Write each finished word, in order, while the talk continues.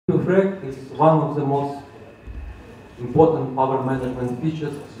CPUFreq is one of the most important power management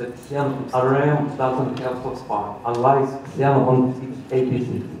features that Xen RM doesn't have so far, unlike Xen on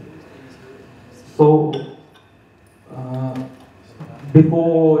x86. So,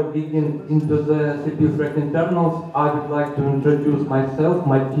 before digging into the CPUFreq internals, I would like to introduce myself,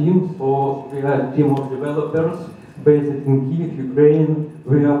 my team. So, we are a team of developers based in Kyiv, Ukraine.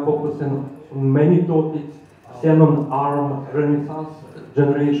 We are focusing on many topics: Xenon ARM, Renaissance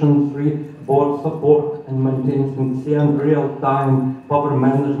Generation 3, board support and maintenance, Xen real-time power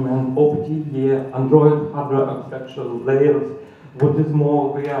management, OptiE, Android hardware abstraction layers. What is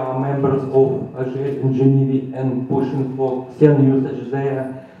more, we are members of Azure Engineering and pushing for Xen usage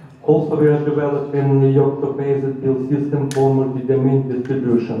there. Also, we are developing a Yocto-based build system for multi-domain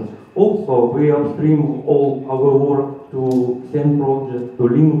distribution. Also, we upstream all our work to Xen project, to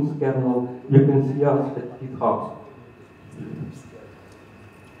Linux kernel. You can see us at GitHub.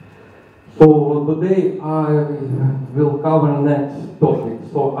 So today I will cover next topic.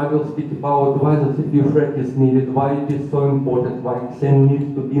 So I will speak about why the CPUFreq is needed, why it is so important, why Xen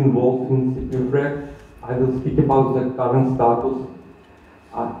needs to be involved in CPUFreq. I will speak about the current status.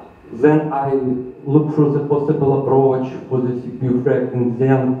 Then I look through the possible approach for the CPUFreq in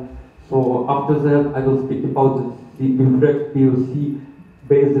Xen. So after that I will speak about the CPUFreq PoC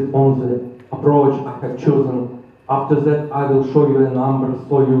based on the approach I have chosen. After that, I will show you the numbers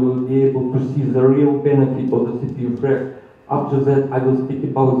so you will be able to see the real benefit of the CPUFreq. After that, I will speak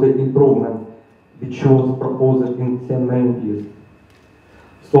about the improvement which was proposed in Xen manifest.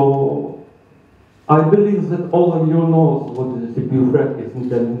 So, I believe that all of you know what the CPUFreq is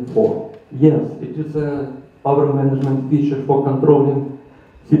intended for. Yes, it is a power management feature for controlling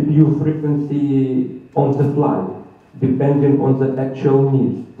CPU frequency on the fly, depending on the actual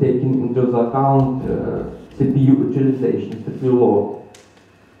needs, taking into account CPU utilization, CPU load.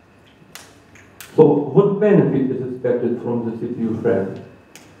 So, what benefit is expected from the CPUFreq?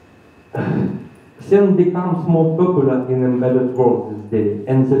 Xen becomes more popular in embedded world this day,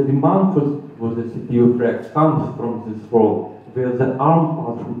 and the demand for the CPUFreq comes from this world, where the ARM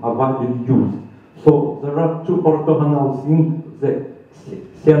platform are widely used. So, there are two orthogonal things that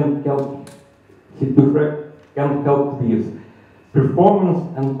CPUFreq can help with: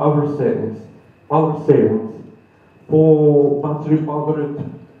 performance and power savings. For battery-powered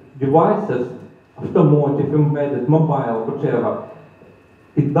devices, automotive, embedded, mobile, whatever,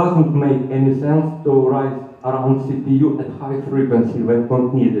 it doesn't make any sense to write around CPU at high frequency when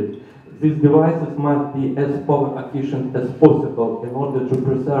not needed. These devices must be as power efficient as possible in order to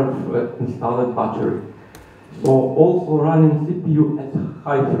preserve installed battery. So also running CPU at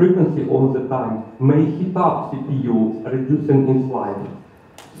high frequency all the time may heat up CPU, reducing its life.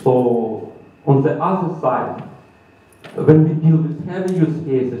 So on the other side, when we deal with heavy use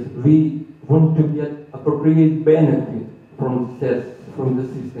cases, we want to get appropriate benefit from the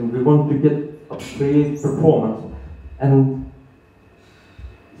system. We want to get appropriate performance. And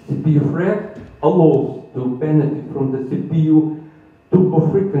CPUFreq allows to benefit from the CPU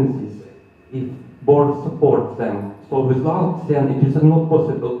turbo frequencies if board supports them. So without Xen, it is not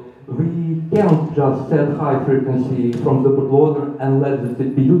possible. We can't just set high frequency from the bootloader and let the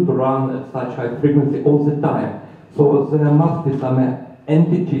CPU to run at such high frequency all the time. So there must be some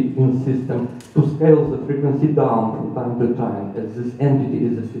entity in the system to scale the frequency down from time to time, as this entity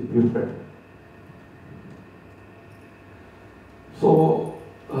is the CPUFreq. So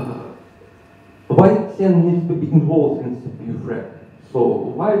why Xen needs to be involved in CPUFreq? So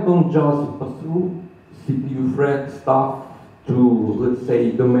why don't just pursue CPUFreq stuff to, let's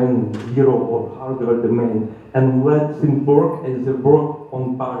say, domain 0 or hardware domain, and let things work as they work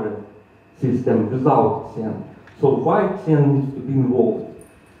on parent system without Xen? So why Xen needs to be involved?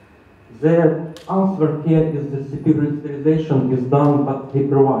 The answer here is the CPU virtualization is done by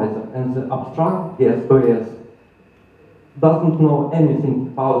hypervisor, and the abstract OS doesn't know anything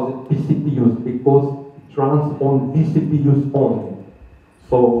about the PCPUs because it runs on vCPUs only.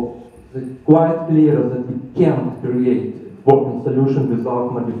 So it's quite clear that we can't create working solution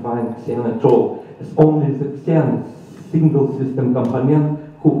without modifying Xen at all. It's only the Xen single system component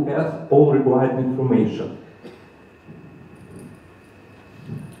who has all required information.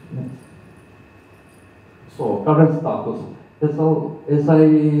 So, current status. As I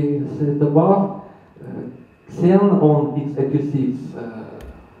said above, Xen on x86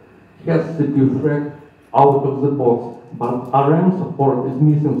 has CPUFreq out of the box, but RM support is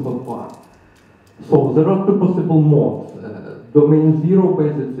missing so far. So there are two possible modes, domain 0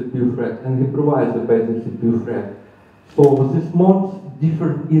 based CPUFreq and hypervisor based CPUFreq. So these modes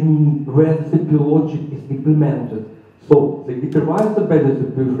differ in where the CPU logic is implemented. So the hypervisor by the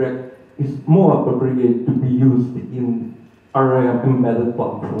CPUFreq is more appropriate to be used in ARM embedded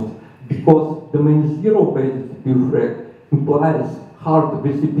platforms because domain zero by the CPUFreq implies hard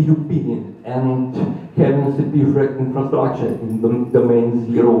with CPU pinning and having CPUFreq infrastructure in the domain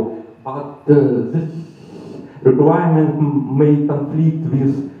zero. But this requirement may conflict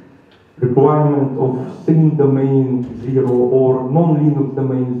with requirement of thin domain zero or non-Linux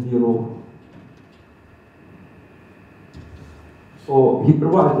domain zero. So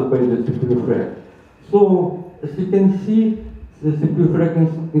hypervisor by the CPUFreq. So as you can see, the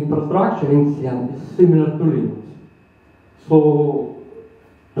CPUFreq infrastructure in CN is similar to Linux. So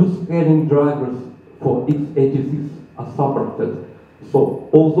two scaling drivers for x86 are supported. So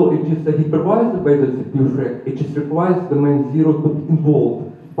although it is a hypervisor by the CPUFreq, it is requires domain zero to be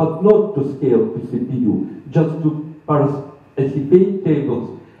involved, but not to scale to CPU, just to parse SCP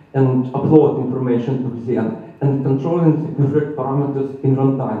tables and upload information to Xen, and controlling CPUFreq parameters in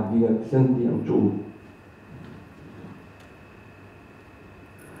runtime via Xen tool.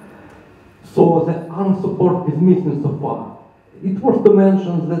 So the ARM support is missing so far. It was to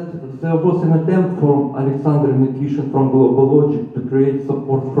mention that there was an attempt from Oleksandr Tyshchenko from GlobalLogic to create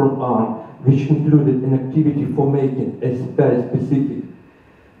support from ARM, which included an activity for making SPI-specific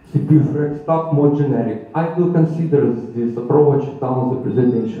CPUFreq stuff more generic. I will consider this approach down the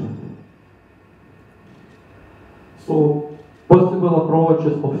presentation. So, possible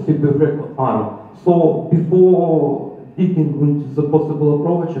approaches of CPUFreq ARM. So, before digging into the possible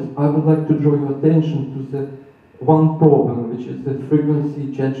approaches, I would like to draw your attention to the one problem, which is the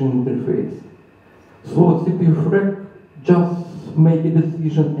frequency changing interface. So CPUFreq just make a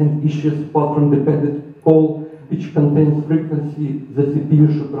decision and issues platform-dependent call which contains frequency the CPU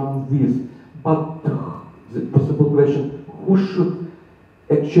should run with. But the possible question, who should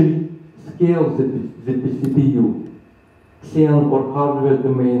actually scale the CPU? Xen or hardware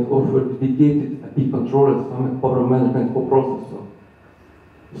domain offer dedicated IP controller, some power management coprocessor.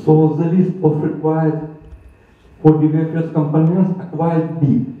 So the list of required for DVFS components are quite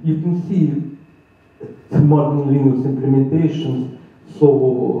big. You can see modern Linux implementations,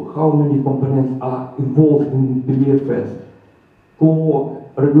 so how many components are involved in DVFS.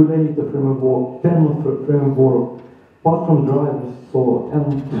 Core, regulator framework, kernel framework, platform drivers, so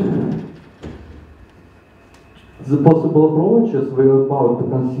and the possible approaches we are about to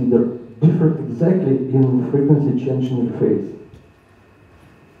consider differ exactly in frequency change interface.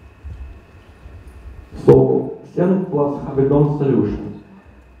 So, Xen plus Havedon solution.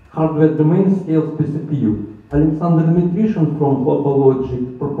 Hardware domain scales to CPU. Oleksandr Tyshchenko from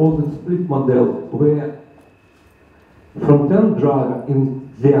GlobalLogic proposed a split model where front-end driver in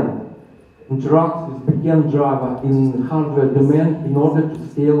Xen interacts with back-end driver in hardware domain in order to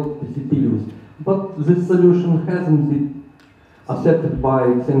scale to CPUs. But this solution hasn't been accepted by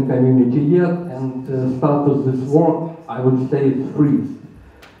Xen community yet, and status this work, I would say, is freeze.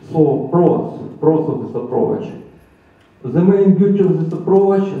 So pros of this approach. The main beauty of this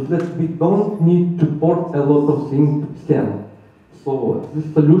approach is that we don't need to port a lot of things to Xen. So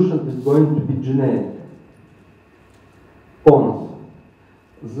this solution is going to be generic. Cons.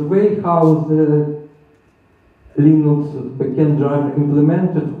 The way how the Linux backend driver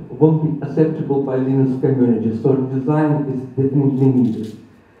implemented won't be acceptable by Linux community, so design is definitely needed.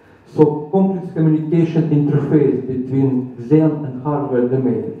 So complex communication interface between Xen and hardware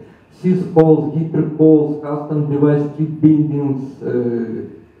domain. syscalls, header calls, custom device key bindings,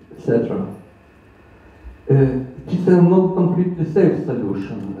 etc. It is a not completely safe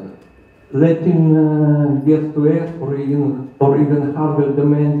solution. Letting guest OS or even hardware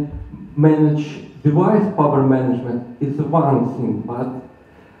domain manage device power management is one thing, but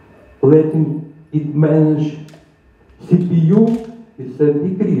letting it manage CPU is a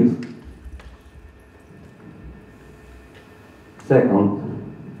big risk. Second,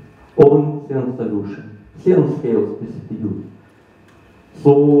 own Xen solution. Xen scales the CPU.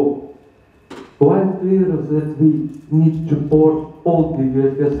 So, quite clear that we need to port all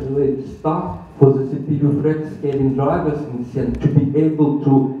DVFS related stuff for the CPUFreq scaling drivers in Xen to be able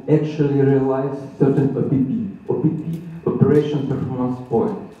to actually realize certain OPP, operation performance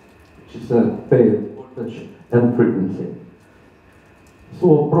point, which is a pair, voltage, and frequency.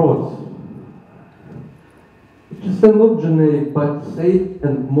 So, pros. It is a not generic but safe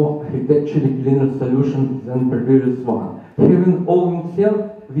and more architecturally cleaner solution than previous one. Having all in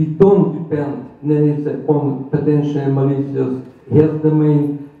Xen, we don't depend neither on potentially malicious guest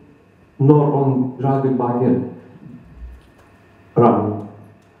domain nor on driver bucket running.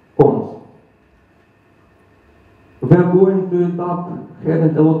 Cons. We are going to end up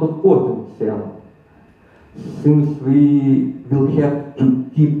having a lot of code in Xen. since we will have to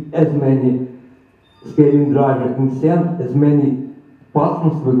keep as many scaling drivers in CERN, as many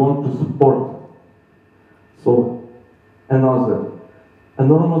platforms we want to support. So another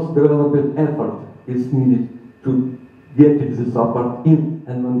enormous development effort is needed to get this support in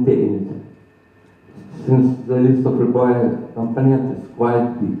and maintain it, since the list of required components is quite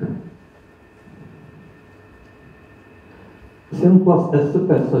big. CERN plus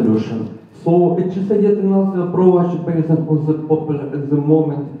SCP solution. So it is yet another approach based on the popular at the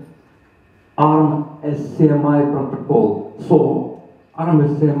moment ARM SCMI protocol. So ARM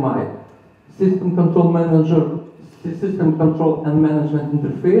SCMI, System Control Manager, System Control and Management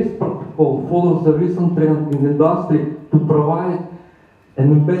Interface protocol, follows the recent trend in the industry to provide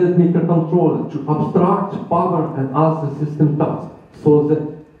an embedded microcontroller to abstract power and other system tasks. So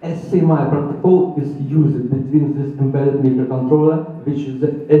the SCMI protocol is used between this embedded microcontroller, which is the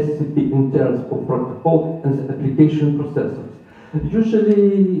SCP in terms of protocol, and the application processors.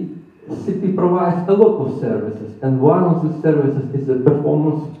 Usually, CP provides a lot of services, and one of the services is the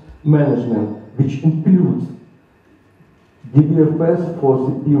performance management, which includes DVFS for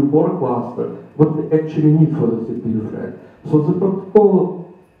CPU core cluster, what we actually need for the CPUFreq. So the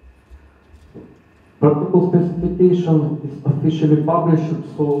protocol specification is officially published,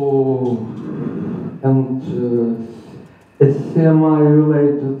 so, and SCMI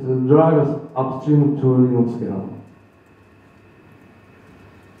related drivers upstream to Linux kernel.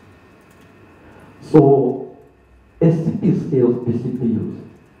 So SCP scales PCPUs.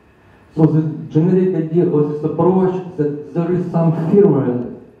 So the generic idea of this approach is that there is some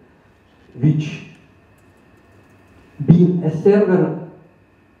firmware which, being a server,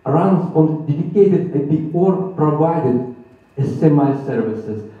 runs on dedicated IP core provided SCMI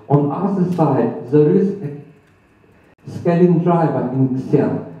services. On other side, there is a scaling driver in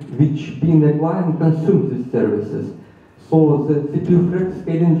CERN, which, being a client, consumes these services. So the CPUFreq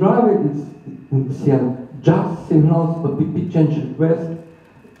scaling driver is in CERN just signals a PP change request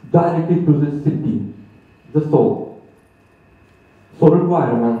directly to the CP. That's all. So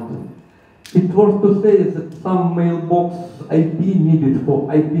requirement. It's worth to say that some mailbox IP needed for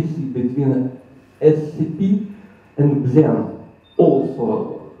IPC between SCP and Xen.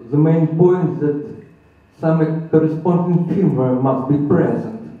 Also, the main point is that some corresponding firmware must be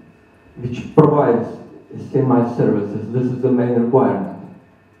present, which provides SCMI services. This is the main requirement.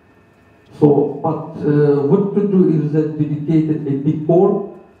 So, but what to do if the dedicated IP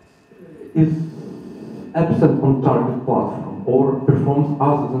core is absent on target platform or performs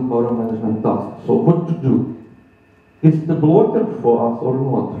other than power management tasks? So what to do? Is the blocker for us or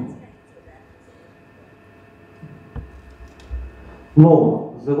not?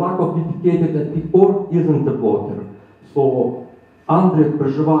 No, the lack of dedicated IP core isn't a blocker. So Andrei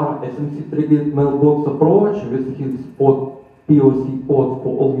Przevar SMC-triggered mailbox approach with his PoC code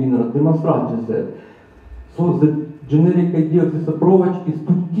for all winners demonstrates that. So the generic idea of this approach is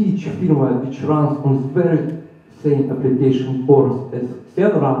to teach firmware which runs on the very same application cores as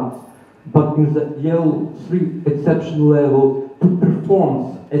CERN runs, but in the L3 exception level to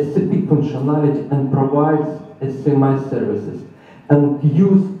perform SCP functionality and provides SCMI services, and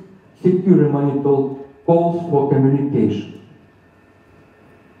use secure monitor calls for communication.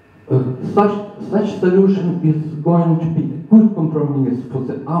 Such solution is going to be a good compromise for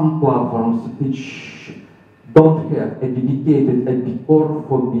the ARM platforms which don't have a dedicated IP core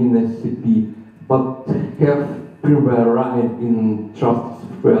for being SCP, but have firmware running in trusted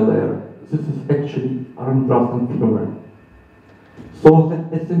software layer. This is actually ARM trusted firmware. So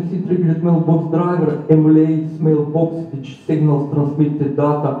the SMC triggered mailbox driver emulates mailbox which signals transmitted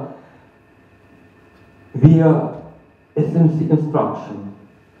data via SMC instruction.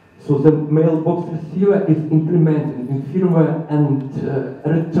 So the mailbox receiver is implemented in firmware and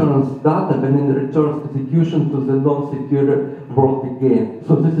returns data when it returns execution to the non-secure world again.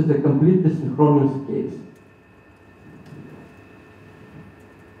 So this is a completely synchronous case.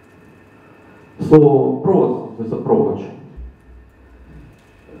 So pros of this approach.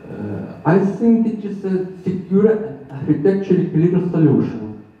 I think it is a secure and architecturally clear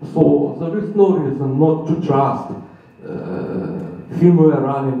solution. So there is no reason not to trust firmware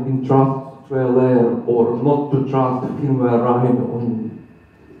running in trusted software layer, or not to trust firmware running on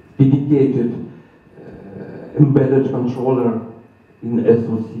dedicated embedded controller in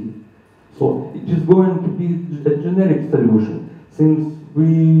SoC. So it is going to be a generic solution, since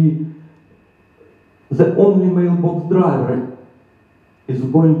the only mailbox driver is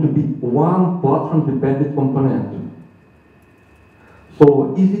going to be one platform-dependent component.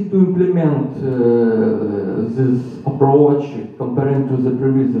 So easy to implement this approach comparing to the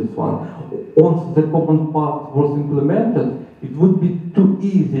previous one. Once the common path was implemented, it would be too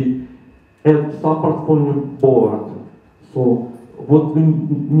easy add support for new board. So what we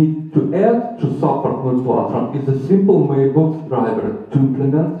need to add to support new platform is a simple mailbox driver to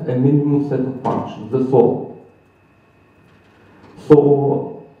implement a minimum set of functions. That's all.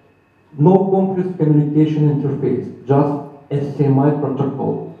 So no complex communication interface, just SCMI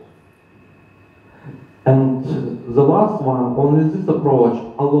protocol. And the last one, only this approach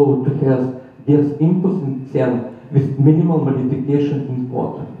allows to have guest inputs in CN with minimal modification in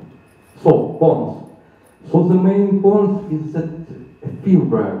code. So, cons. So the main cons is that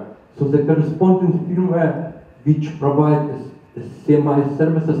firmware. So the corresponding firmware which provides SCMI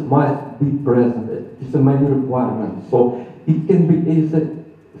services must be present. It is a main requirement. So it can be either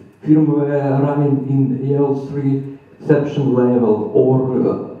firmware running in EL3 exception level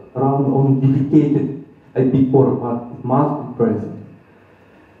or run on dedicated IP core, but it must be present.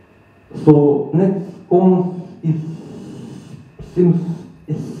 So next cons is seems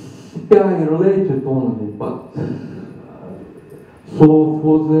CPI related only, but so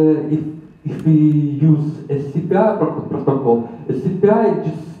for the if we use a CPI protocol, a CPI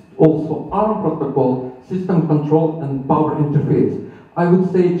is also ARM protocol, system control and power interface. I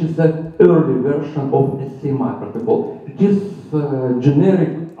would say it is an early version of SCMI protocol. It is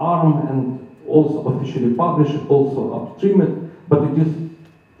generic ARM and also officially published, also upstreamed, but it is,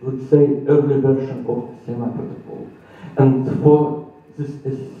 let's say, early version of SCMI protocol. And for this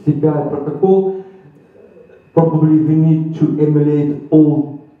CPI protocol, probably we need to emulate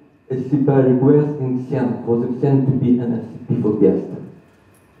all SCPI requests in CN for the CN to be an SCP for guest.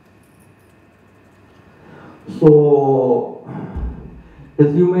 So,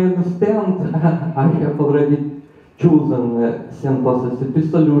 as you may understand, I have already chosen CN plus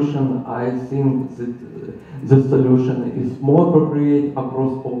SCP solution. I think that this solution is more appropriate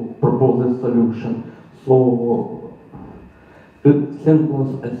across all proposed solutions. So, CN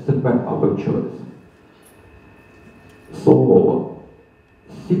plus SCP our choice. So,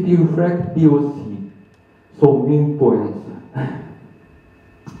 CPUFreq PoC. So, main points.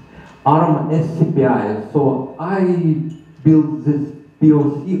 ARM SCPI. So, I built this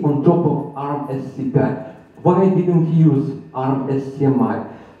PoC on top of ARM SCPI. Why didn't use ARM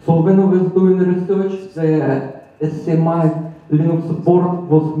SCMI? So when I was doing research, the SCMI Linux support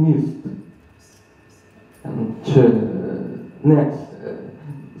was missed. And next,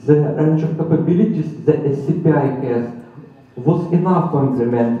 the range of capabilities the SCPI has was enough to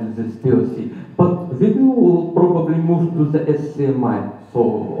implement this PoC. But we will probably move to the SCMI, so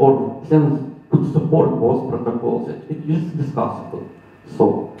or CN could support both protocols. It is discussable.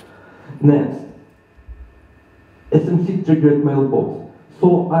 So, next, SMC triggered mailbox.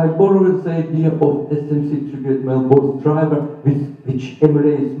 So I borrowed the idea of SMC triggered mailbox driver which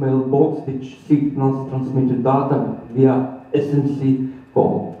emulates mailbox which signals transmitted data via SMC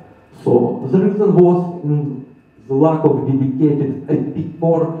call. So the reason was in the lack of dedicated IP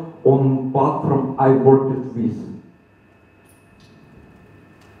core on platform I worked with.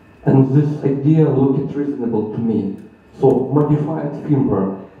 And this idea looked reasonable to me. So modified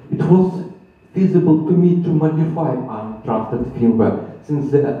firmware. It was feasible to me to modify untrusted firmware,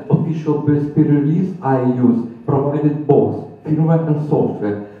 since the official BSP release I use provided both firmware and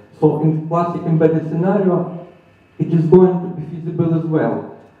software. So in classic embedded scenario, it is going to be feasible as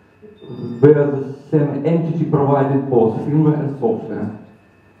well, where the same entity provided both firmware and software.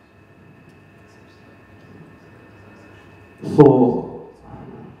 So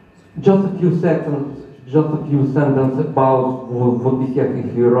just a few seconds. Just a few sentences about what we have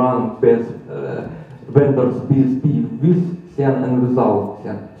if we run vendors BSP with CN and without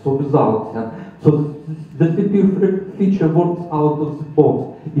CN. So without CN. So the CPUFreq feature works out of the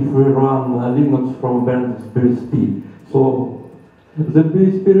box if we run Linux from vendors BSP. So the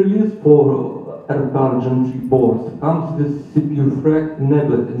BSP release for R-Car Gen3 boards comes with CPUFreq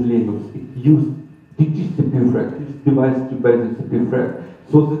enabled in Linux. It uses DT CPUFreq, this device to basic CPUFreq.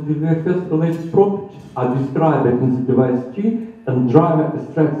 So the DVFS related properties are described in the device tree and driver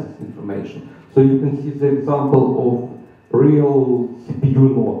extracts this information. So you can see the example of real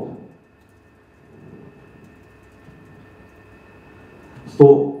CPU node.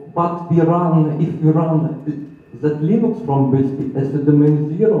 So, but if we run that Linux from BSP as a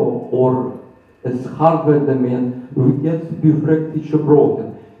domain 0 or as hardware domain, we get CPUFreq feature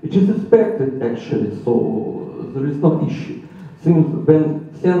broken. It is expected actually, so there is no issue. Since when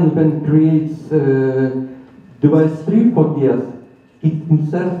CN creates device tree for guest, it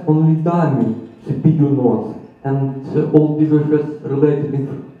inserts only dummy CPU nodes and all DVFS related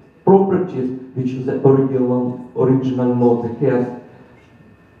properties which the original node has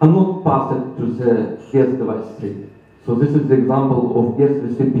are not passed to the guest device 3. So this is the example of guest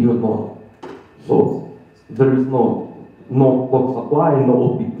with CPU node. So there is no clock supply,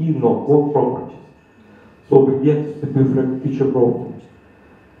 no OPT, no clock properties. So we get CPUFreq feature problems.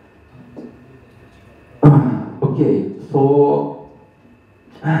 Okay, so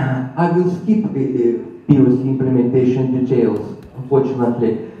I will skip the PoC implementation details,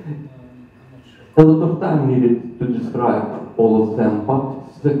 unfortunately. A lot of time needed to describe all of them, but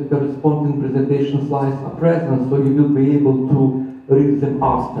the corresponding presentation slides are present, so you will be able to read them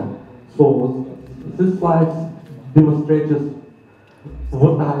after. So this slide demonstrates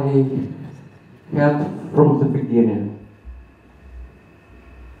what I had from the beginning.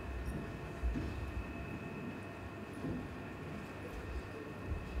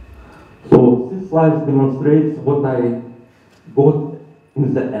 So this slide demonstrates what I got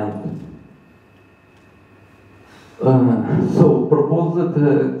in the end. So proposed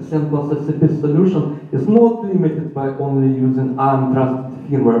CN plus SCP solution is not limited by only using ARM trusted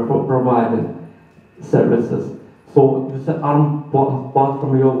firmware for provided services. So if the ARM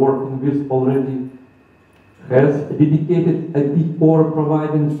platform you're working with already has a dedicated IP core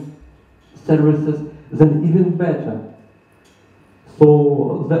providing services, then even better.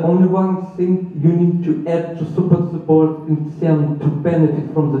 So the only one thing you need to add to support in CN to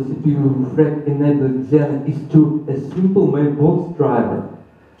benefit from the CPUFreq enabled Xen is to a simple mailbox driver.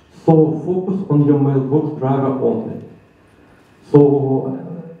 So focus on your mailbox driver only. So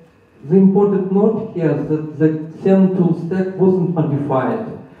the important note here is that the Xen tool stack wasn't modified.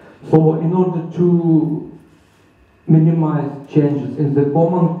 So in order to minimize changes in the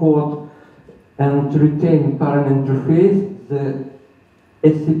common code and to retain current interface, the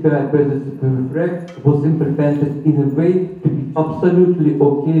SCPI-based CPUFreq was implemented in a way to be absolutely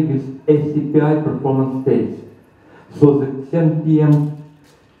okay with SCPI performance states. So the Xen PM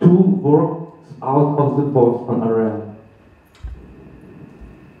tool works out of the box on RM.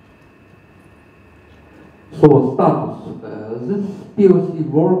 So status. This PoC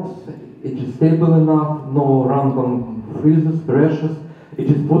works, it is stable enough, no random freezes, crashes.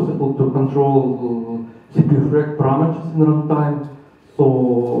 It is possible to control CPUFreq parameters in runtime.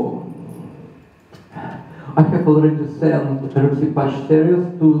 So I have already sent RFC patch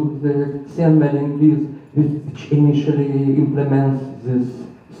series to the Xen mailing list which initially implements this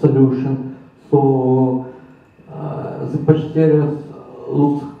solution. So the patch series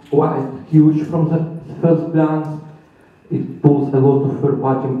looks quite huge from the first glance. It pulls a lot of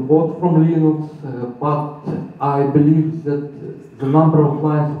third-party code from Linux, but I believe that the number of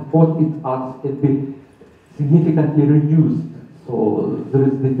lines of code it adds can be significantly reduced. So there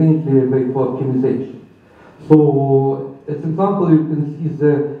is definitely a way for optimization. So as example, you can see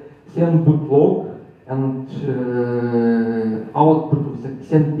the Xen bootlog and output of the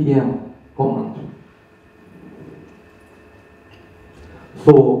Xen PM command.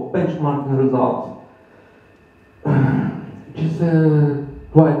 So benchmarking results. It is a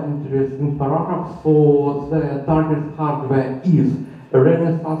quite interesting paragraph. So the target hardware is a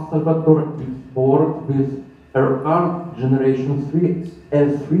Renaissance server board with R-Car Gen3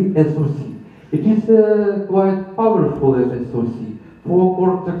 S3 SoC. It is a quite powerful SoC. 4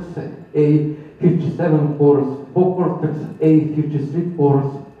 Cortex A57 cores, 4 Cortex A53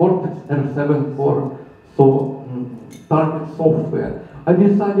 cores, Cortex R7 core, so target software. I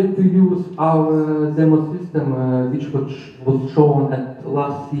decided to use our demo system which was shown at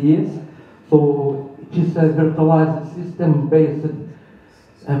last CES. So it is a virtualized system based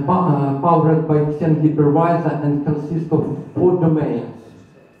powered by Xen hypervisor and consists of 4 domains.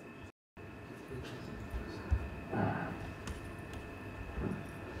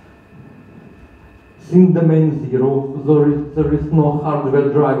 In domain 0, there is no hardware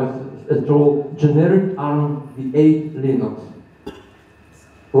drivers at all, generic ARM v8 Linux.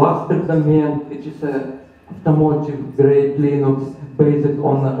 Cluster domain, which is a automotive grade Linux based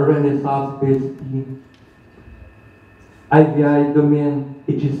on Renaissance BSP. IVI domain,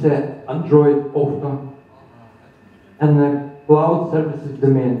 which is a Android Auto. And a cloud services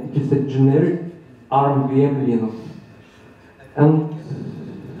domain, which is a generic ARM VM Linux. And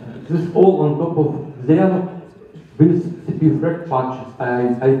this all on top of Xen with CPUFreq patches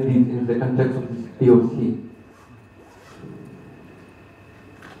I did in the context of this PoC.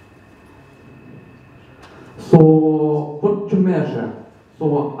 So what to measure?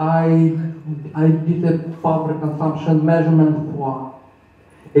 So I did a power consumption measurement for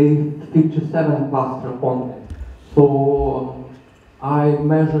A57 cluster only. So I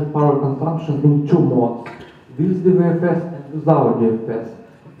measured power consumption in 2 modes. with DVFS and without DVFS.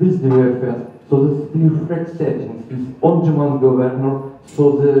 With DVFS, so the CPUFreq settings is on-demand governor,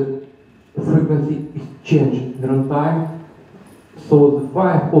 so the frequency is changed in runtime. So the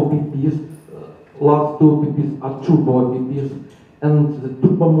 5 OPPs, last 2 OPPs are turbo OPPs, and the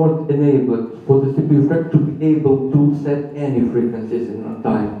turbo mode enabled for the CPUFreq to be able to set any frequencies in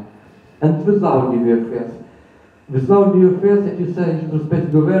runtime. And without DVFS. Without DVFS, it is a space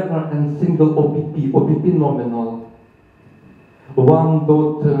governor and single OPP, OPP nominal,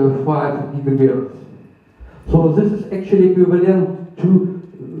 1.5 gigahertz. So this is actually equivalent to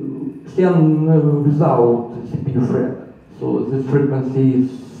Xen without CPUFreq. So this frequency is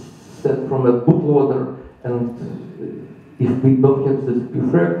set from a bootloader, and if we don't have the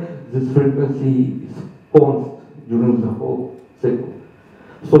CPUFreq, this frequency is constant during the whole cycle.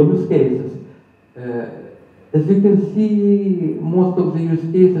 So use cases. As you can see, most of the use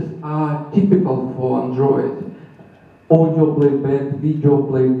cases are typical for Android. Audio playback, video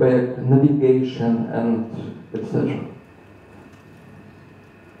playback, navigation, and etc.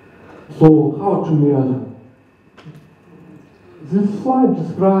 So how to measure? This slide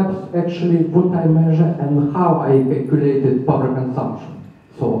describes actually what I measure and how I calculated power consumption.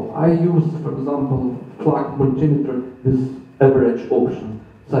 So I use, for example, flag multimeter with average option,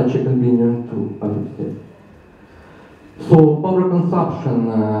 such a convenient tool, I would say. So power consumption,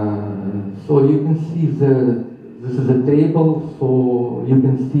 so you can see this is a table, so you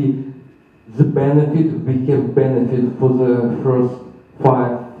can see the benefit. We have benefit for the first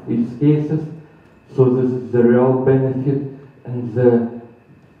 5 use cases. So this is the real benefit, and the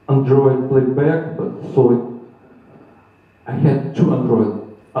Android playback. But so I have 2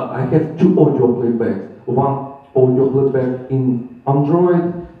 Android. I have 2 audio playbacks. One audio playback in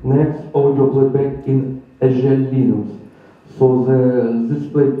Android, next audio playback in Azure Linux. So this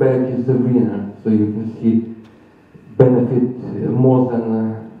playback is the winner. So you can see benefit more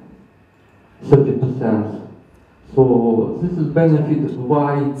than 30%. So this is benefit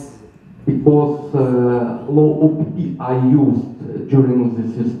why? Because low OPP are used during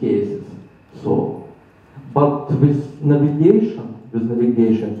these use cases. So, but with navigation, we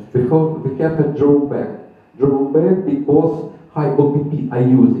have a drawback. Drawback because high OPP are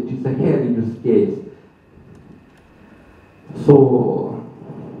used. It is a heavy use case. So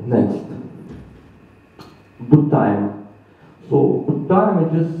next, boot time. So boot time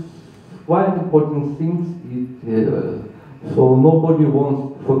it is quite important things. So nobody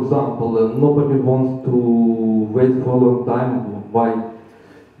wants, for example, nobody wants to wait for a long time. Why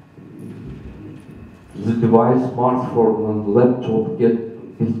the device, smartphone and laptop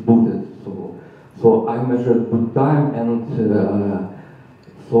is booted. So I measured boot time, and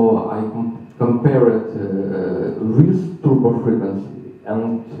so I compare it with turbo frequency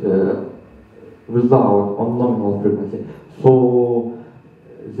and without on nominal frequency. So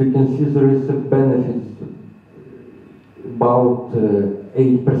as you can see, there is a benefit about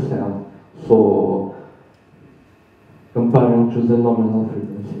 8%. So comparing to the nominal frequency.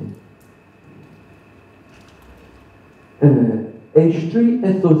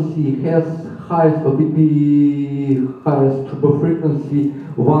 H3 SoC has highest OPP, highest turbo frequency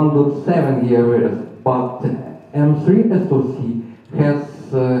 1.7 GHz, but M3 SoC has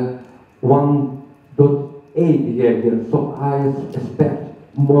 1.8 GHz. So I expect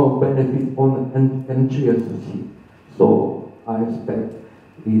more benefit on M3 SoC. So I expect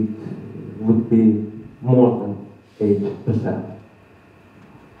it would be more than 8%.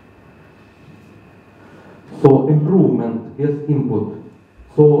 So improvement, yes, input.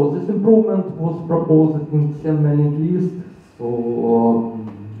 So this improvement was proposed in Xen mailing list. So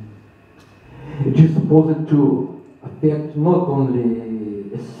it is supposed to affect not only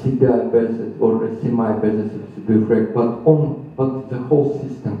a CPI-based or a semi-based CPUFreq, but the whole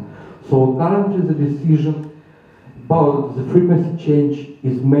system. So currently the decision about the frequency change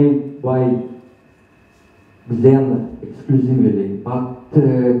is made by Xen exclusively, but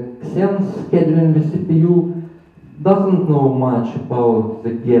Xen scheduling the CPU doesn't know much about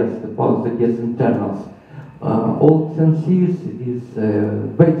the guest internals. All Xen sees is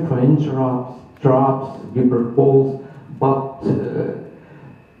wait for interrupts, traps, hyperpolls, but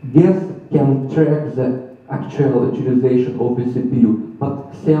guest can track the actual utilization of the CPU,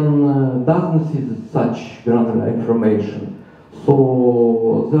 but Xen doesn't see such granular information.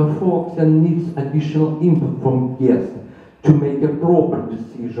 So therefore, Xen needs additional input from guest to make a proper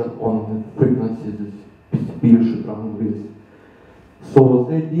decision on the frequencies the CPU should run with. So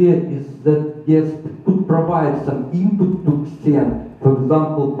the idea is that guest could provide some input to Xen, for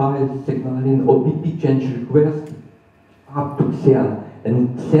example, by signaling OPP change request up to Xen,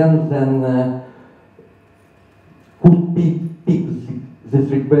 and Xen then pick this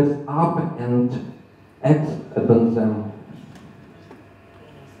request up and act upon them.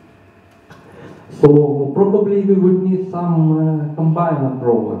 So probably we would need some combined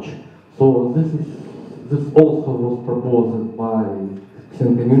approach. So this also was proposed by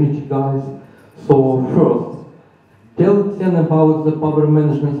Xen community guys. So first, tell Xen about the power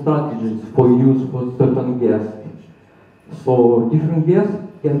management strategies for use for certain guests. So different guests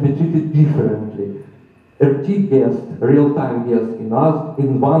can be treated differently. RT guest, real-time guest in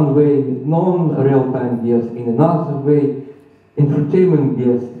one way, non-real-time guest in another way, entertainment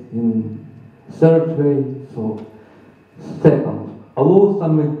guest in third way. So second, allow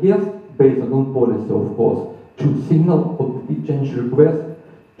some guests based on policy, of course, to signal OPP change request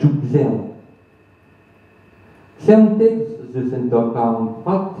to Xen. Xen takes this into account,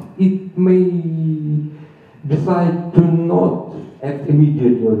 but it may decide to not act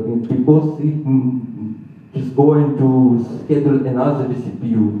immediately because it is going to schedule another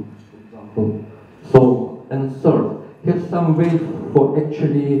CPU, for example. So, and third, have some way for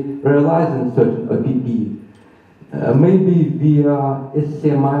actually realizing certain OPP. Maybe via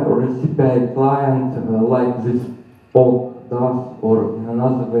SCMI or a CPI client like this PoC does, or in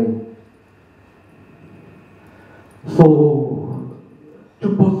another way. So,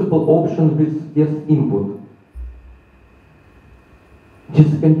 two possible options with guest input.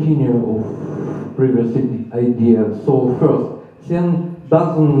 Discontinue of previous idea. So first, Xen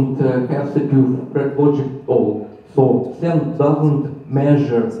doesn't have CPUFreq logic at all. So Xen doesn't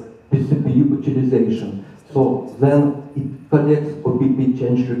measure the CPU utilization. So then it collects OPP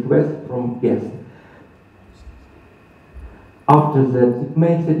change request from guest. After that, it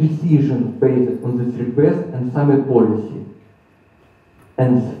makes a decision based on this request and some policy.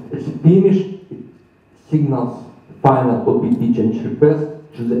 And as finished, it signals final OPP change request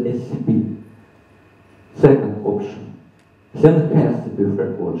to the SCP. Second option, Xen has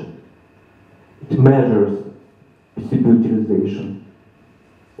CPUFreq logic. It measures CPU utilization,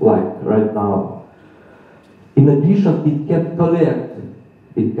 like right now. In addition, it can collect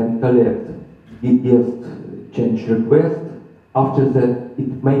the guest change request. After that,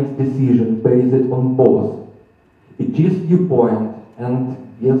 it makes decision based on both its viewpoint and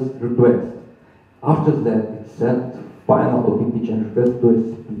guest request. After that, it sends final OPP change request to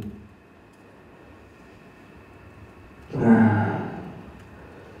SCP.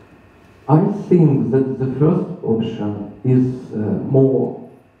 I think that the first option is more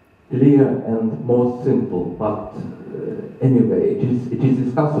clear and more simple, but anyway, it is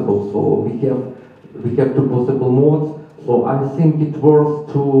discussable. So we have two possible modes. So I think it's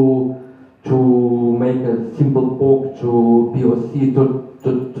worth to make a simple PoC to POC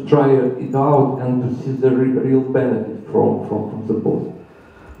to try it out and to see the real benefit from the both.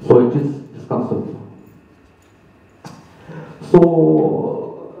 So it is discussable.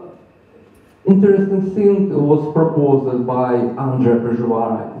 So interesting thing was proposed by Andrei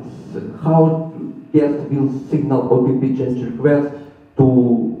Prajvara is how guest will signal OPP change request to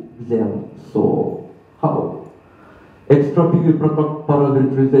Xen. So how? Extra PV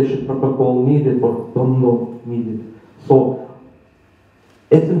virtualization protocol needed or not needed. So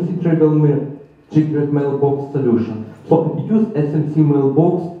SMC triggered mailbox solution. So use SMC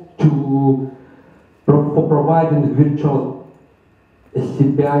mailbox for providing virtual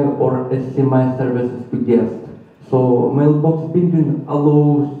CPI or SCMI services to guests. So mailbox building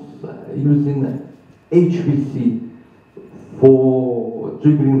allows using HVC for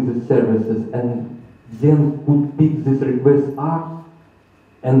triggering the services, and Xen could pick this request up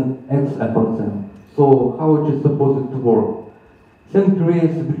and act upon them. So how it is supposed to work? Xen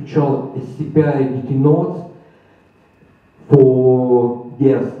creates virtual CPI DT nodes for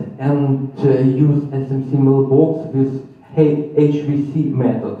guests and use SMC mailbox with HVC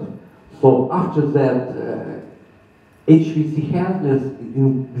method. So after that, HVC handlers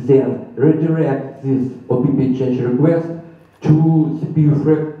in Xen redirect this OPP change request to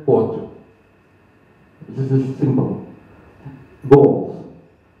CPUFreq PoC. This is simple. Goals.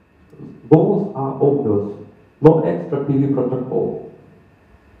 Goals are obvious. No extra PV protocol.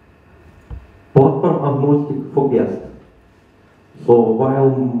 Platform agnostic for guests. So while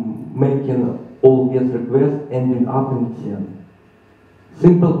making all guest requests ending up in Xen.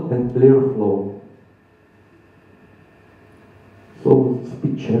 Simple and clear flow. So this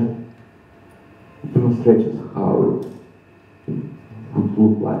picture demonstrates how it would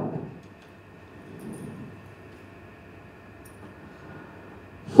look like.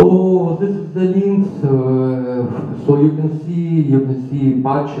 So this is the links. So you can see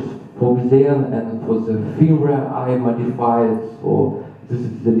patches for Xen and for the firmware I modified. So this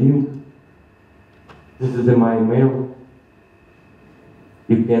is the link. This is my email.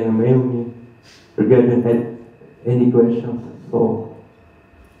 You can email me regarding any questions. So,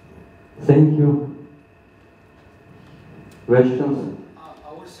 thank you. Questions?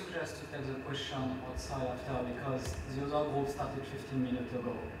 I would suggest to take the question outside after, because the other group started 15 minutes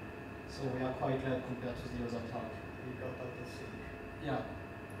ago. So we are quite late compared to the other talk. We got out the sync. Yeah.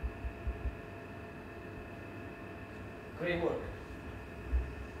 Great work.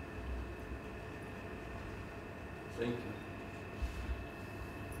 Thank you.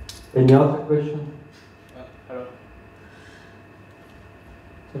 Any other question? Hello.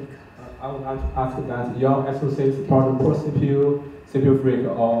 So, I would like to ask that your associates support per CPU,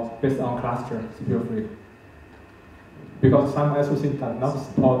 CPUFreq, or based on cluster CPUFreq. Because some associates do not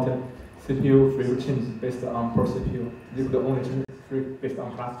support CPUFreq changes based on per CPU. They could only change freq based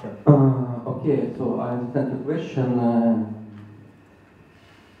on cluster. Okay, so I understand the question.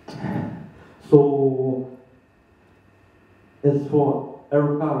 So, as for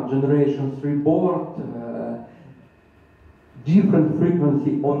R-Car Gen3 board, different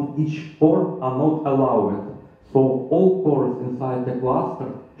frequency on each core are not allowed. So all cores inside the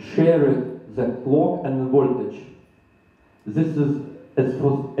cluster share the clock and the voltage. This is as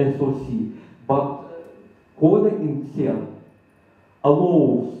for SoC. But codec in CERN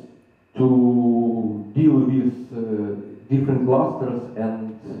allows to deal with different clusters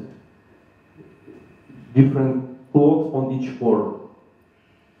and different clocks on each core.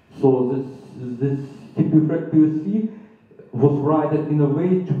 So this CPUFreq PoC was written in a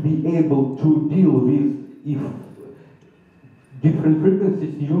way to be able to deal with if different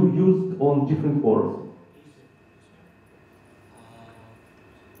frequencies you used on different cores.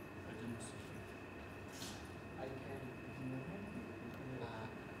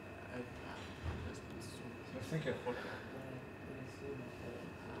 Thank you.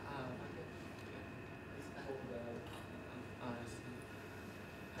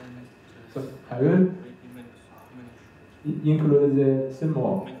 So have you included the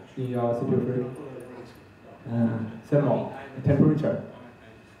symbol in your CPUFreq? Symbol, temperature.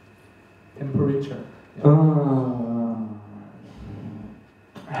 Temperature.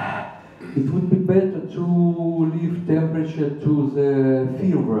 It would be better to leave temperature to the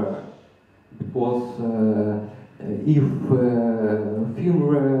firmware, because if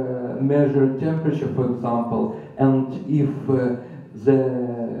firmware measure temperature, for example, and if the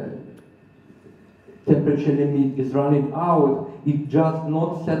temperature limit is running out, it just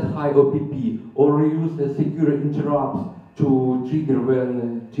not set high OPP or use a secure interrupt to trigger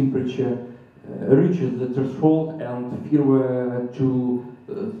when temperature reaches the threshold and firmware to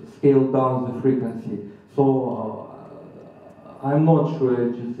scale down the frequency. So I'm not sure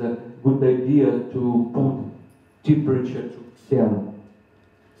it is a good idea to put temperature to 10.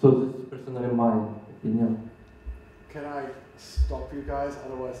 So this is personally my opinion. Can I stop you guys?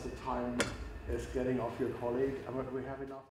 Otherwise the time is getting off your colleague. We have enough.